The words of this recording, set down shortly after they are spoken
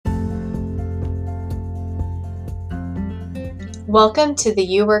Welcome to the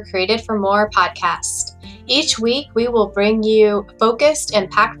You Were Created for More podcast. Each week, we will bring you focused,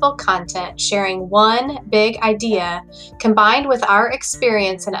 impactful content sharing one big idea combined with our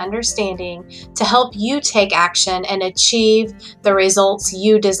experience and understanding to help you take action and achieve the results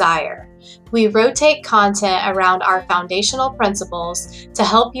you desire. We rotate content around our foundational principles to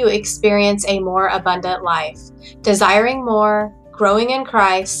help you experience a more abundant life, desiring more, growing in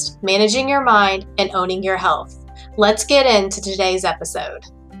Christ, managing your mind, and owning your health. Let's get into today's episode.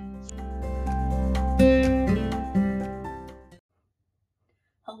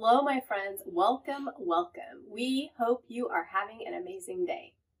 Hello, my friends. Welcome. We hope you are having an amazing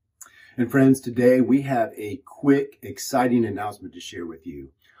day. And friends, today we have a quick, exciting announcement to share with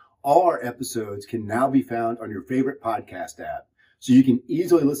you. All our episodes can now be found on your favorite podcast app, so you can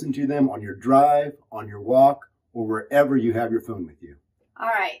easily listen to them on your drive, on your walk, or wherever you have your phone with you. All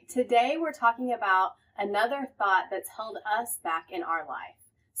right, today we're talking about another thought that's held us back in our life,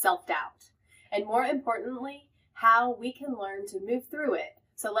 self-doubt. And more importantly, how we can learn to move through it.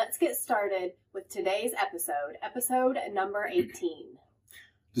 So let's get started with today's episode number 18.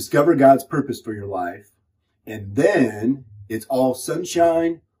 Discover God's purpose for your life, and then it's all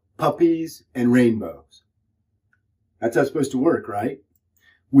sunshine, puppies, and rainbows. That's how it's supposed to work, right?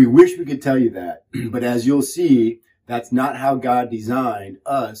 We wish we could tell you that, but as you'll see, that's not how God designed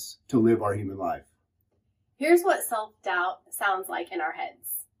us to live our human life. Here's what self-doubt sounds like in our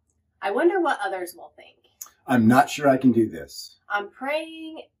heads. I wonder what others will think. I'm not sure I can do this. I'm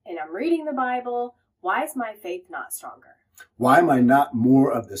praying and I'm reading the Bible. Why is my faith not stronger? Why am I not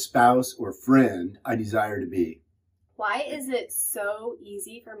more of the spouse or friend I desire to be? Why is it so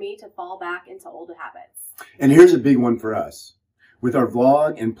easy for me to fall back into old habits? And here's a big one for us. With our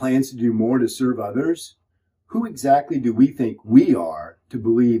vlog and plans to do more to serve others, who exactly do we think we are to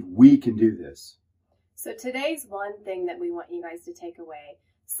believe we can do this? So today's one thing that we want you guys to take away,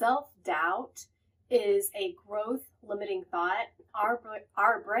 self-doubt is a growth-limiting thought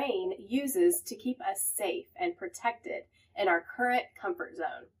our brain uses to keep us safe and protected in our current comfort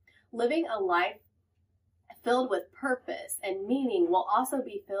zone. Living a life filled with purpose and meaning will also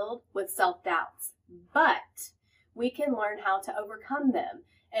be filled with self-doubts, but we can learn how to overcome them,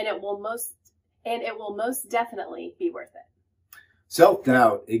 and it will most definitely be worth it.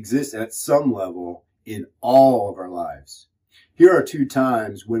 Self-doubt exists at some level in all of our lives. Here are two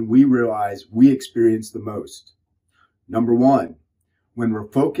times when we realize we experience the most. Number one, when we're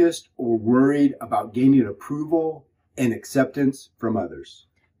focused or worried about gaining approval and acceptance from others.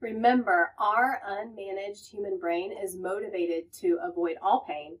 Remember, our unmanaged human brain is motivated to avoid all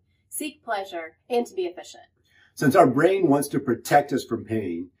pain, seek pleasure, and to be efficient. Since our brain wants to protect us from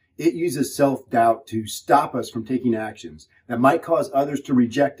pain, it uses self-doubt to stop us from taking actions that might cause others to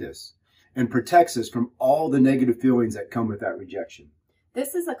reject us, and protects us from all the negative feelings that come with that rejection.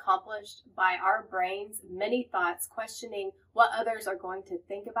 This is accomplished by our brain's many thoughts questioning what others are going to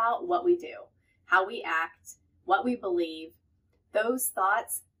think about what we do, how we act, what we believe. Those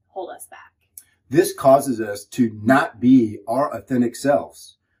thoughts hold us back. This causes us to not be our authentic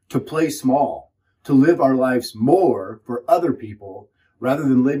selves, to play small, to live our lives more for other people rather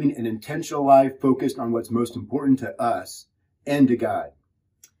than living an intentional life focused on what's most important to us and to God.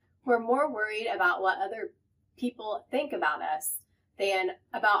 We're more worried about what other people think about us than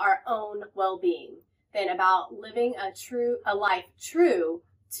about our own well-being, than about living a life true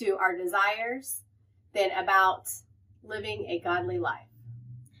to our desires, than about living a godly life.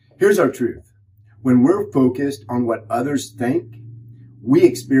 Here's our truth. When we're focused on what others think, we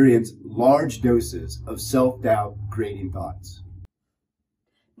experience large doses of self-doubt creating thoughts.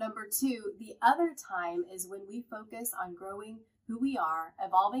 Number two, the other time is when we focus on growing who we are,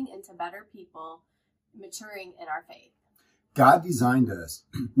 evolving into better people, maturing in our faith. God designed us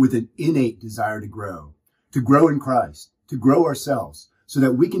with an innate desire to grow in Christ, to grow ourselves so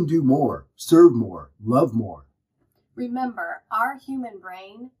that we can do more, serve more, love more. Remember, our human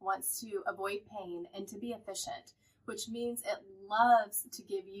brain wants to avoid pain and to be efficient, which means it loves to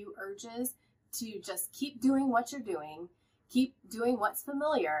give you urges to just keep doing what you're doing, keep doing what's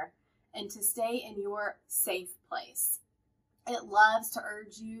familiar, and to stay in your safe place. It loves to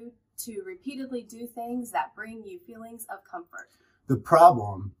urge you to repeatedly do things that bring you feelings of comfort. The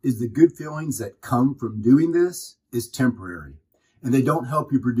problem is the good feelings that come from doing this is temporary, and they don't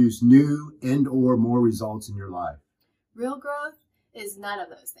help you produce new and or more results in your life. Real growth is none of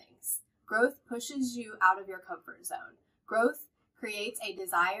those things. Growth pushes you out of your comfort zone. Growth creates a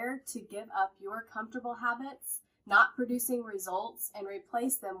desire to give up your comfortable habits, not producing results, and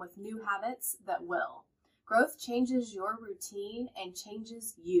replace them with new habits that will. Growth changes your routine and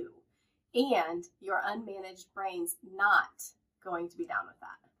changes you and your unmanaged brain's not going to be down with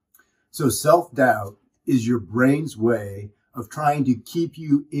that. So self-doubt is your brain's way of trying to keep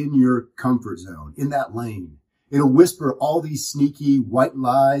you in your comfort zone, in that lane. It'll whisper all these sneaky white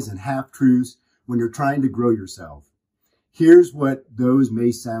lies and half-truths when you're trying to grow yourself. Here's what those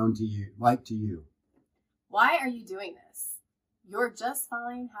may sound to you. Why are you doing this? You're just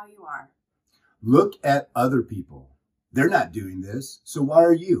fine how you are. Look at other people. They're not doing this, so why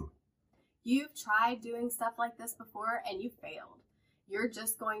are you? You've tried doing stuff like this before and you failed. You're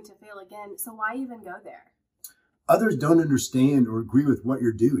just going to fail again, so why even go there? Others don't understand or agree with what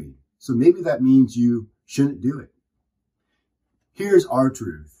you're doing, so maybe that means you shouldn't do it. Here's our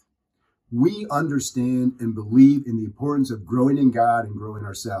truth. We understand and believe in the importance of growing in God and growing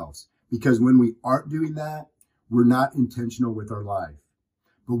ourselves, because when we aren't doing that, we're not intentional with our life.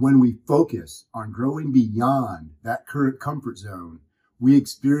 But when we focus on growing beyond that current comfort zone, we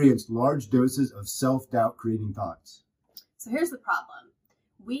experience large doses of self-doubt creating thoughts. So here's the problem.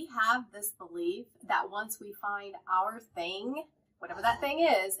 We have this belief that once we find our thing, whatever that thing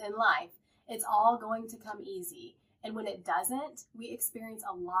is in life, it's all going to come easy. And when it doesn't, we experience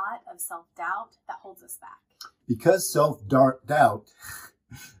a lot of self-doubt that holds us back. Because self-doubt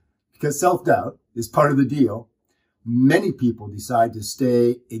is part of the deal, many people decide to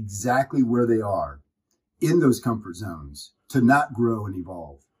stay exactly where they are, in those comfort zones, to not grow and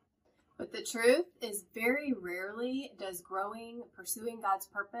evolve. But the truth is, very rarely does growing, pursuing God's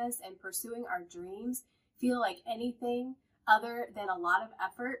purpose, and pursuing our dreams feel like anything other than a lot of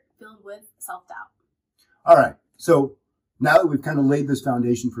effort filled with self-doubt. All right, so now that we've kind of laid this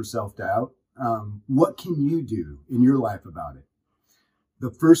foundation for self-doubt, what can you do in your life about it?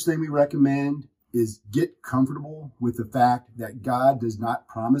 The first thing we recommend is get comfortable with the fact that God does not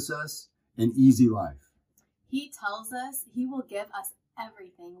promise us an easy life. He tells us he will give us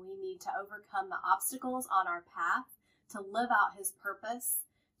everything we need to overcome the obstacles on our path, to live out his purpose,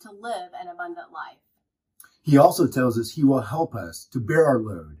 to live an abundant life. He also tells us he will help us to bear our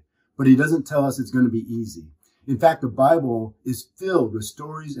load, but he doesn't tell us it's going to be easy. In fact, the Bible is filled with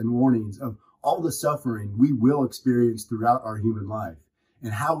stories and warnings of all the suffering we will experience throughout our human life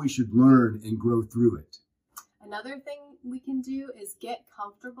and how we should learn and grow through it. Another thing we can do is get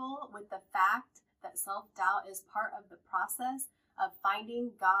comfortable with the fact that self-doubt is part of the process of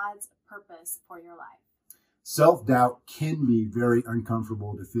finding God's purpose for your life. Self-doubt can be very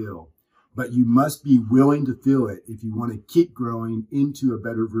uncomfortable to feel, but you must be willing to feel it if you want to keep growing into a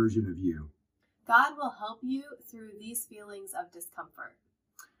better version of you. God will help you through these feelings of discomfort.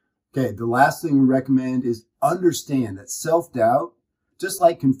 Okay, the last thing we recommend is understand that self-doubt, just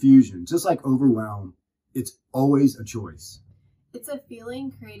like confusion, just like overwhelm, it's always a choice. It's a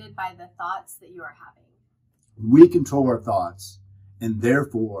feeling created by the thoughts that you are having. We control our thoughts, and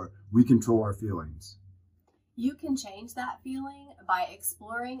therefore we control our feelings. You can change that feeling by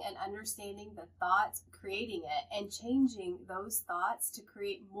exploring and understanding the thoughts creating it and changing those thoughts to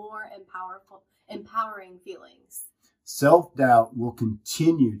create more empowering feelings. Self-doubt will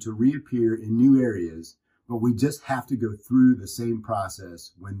continue to reappear in new areas, but we just have to go through the same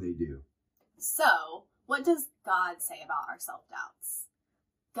process when they do. So, what does God say about our self-doubts?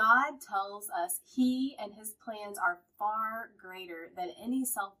 God tells us he and his plans are far greater than any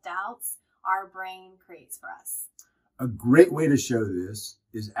self-doubts our brain creates for us. A great way to show this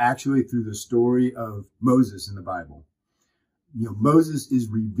is actually through the story of Moses in the Bible. Moses is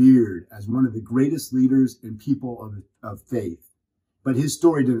revered as one of the greatest leaders and people of faith, but his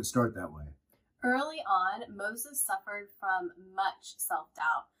story didn't start that way. Early on, Moses suffered from much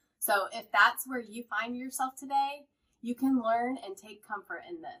self-doubt. So if that's where you find yourself today, you can learn and take comfort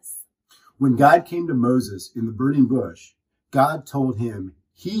in this. When God came to Moses in the burning bush, God told him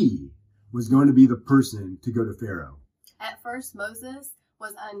he was going to be the person to go to Pharaoh. At first, Moses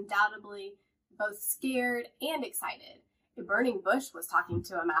was undoubtedly both scared and excited. A burning bush was talking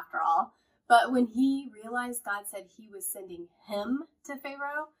to him after all. But when he realized God said he was sending him to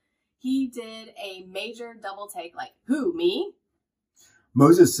Pharaoh, he did a major double take, like, who, me?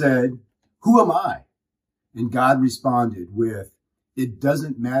 Moses said, "Who am I?" And God responded with, "It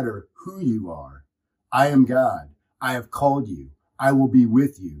doesn't matter who you are. I am God. I have called you. I will be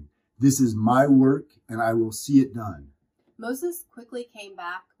with you. This is my work, and I will see it done." Moses quickly came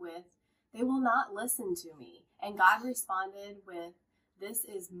back with, "They will not listen to me." And God responded with, "This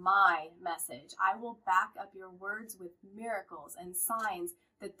is my message. I will back up your words with miracles and signs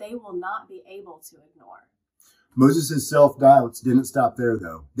that they will not be able to ignore." Moses' self-doubts didn't stop there,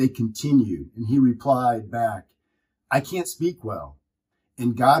 though. They continued, and he replied back, "I can't speak well."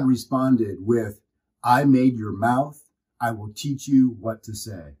 And God responded with, "I made your mouth. I will teach you what to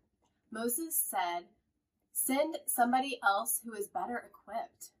say." Moses said, Send somebody else who is better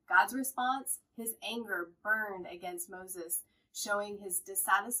equipped. God's response, his anger burned against Moses, showing his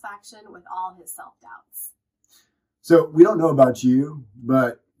dissatisfaction with all his self-doubts. So we don't know about you,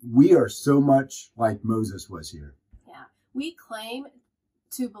 but we are so much like Moses was here. Yeah, we claim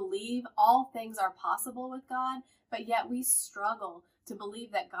to believe all things are possible with God, but yet we struggle to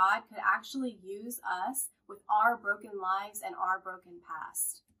believe that God could actually use us with our broken lives and our broken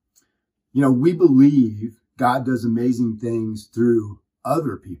past. You know, we believe God does amazing things through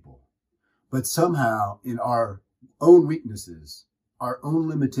other people, but somehow in our own weaknesses, our own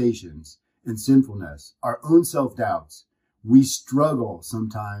limitations and sinfulness, our own self-doubts, we struggle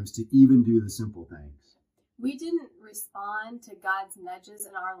sometimes to even do the simple things. We didn't respond to God's nudges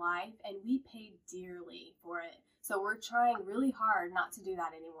in our life, and we paid dearly for it. So we're trying really hard not to do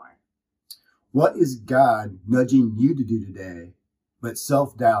that anymore. What is God nudging you to do today, but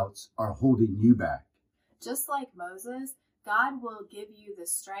self-doubts are holding you back? Just like Moses, God will give you the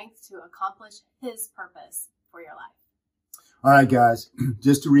strength to accomplish his purpose for your life. All right, guys,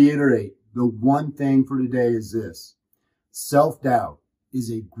 just to reiterate, the one thing for today is this. Self-doubt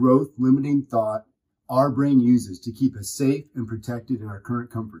is a growth-limiting thought our brain uses to keep us safe and protected in our current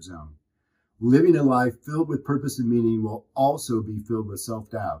comfort zone. Living a life filled with purpose and meaning will also be filled with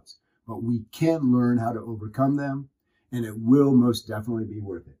self-doubts, but we can learn how to overcome them, and it will most definitely be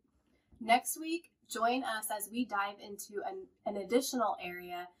worth it. Next week, join us as we dive into an additional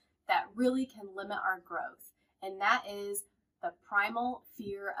area that really can limit our growth, and that is the primal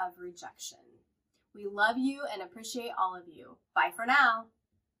fear of rejection. We love you and appreciate all of you. Bye for now.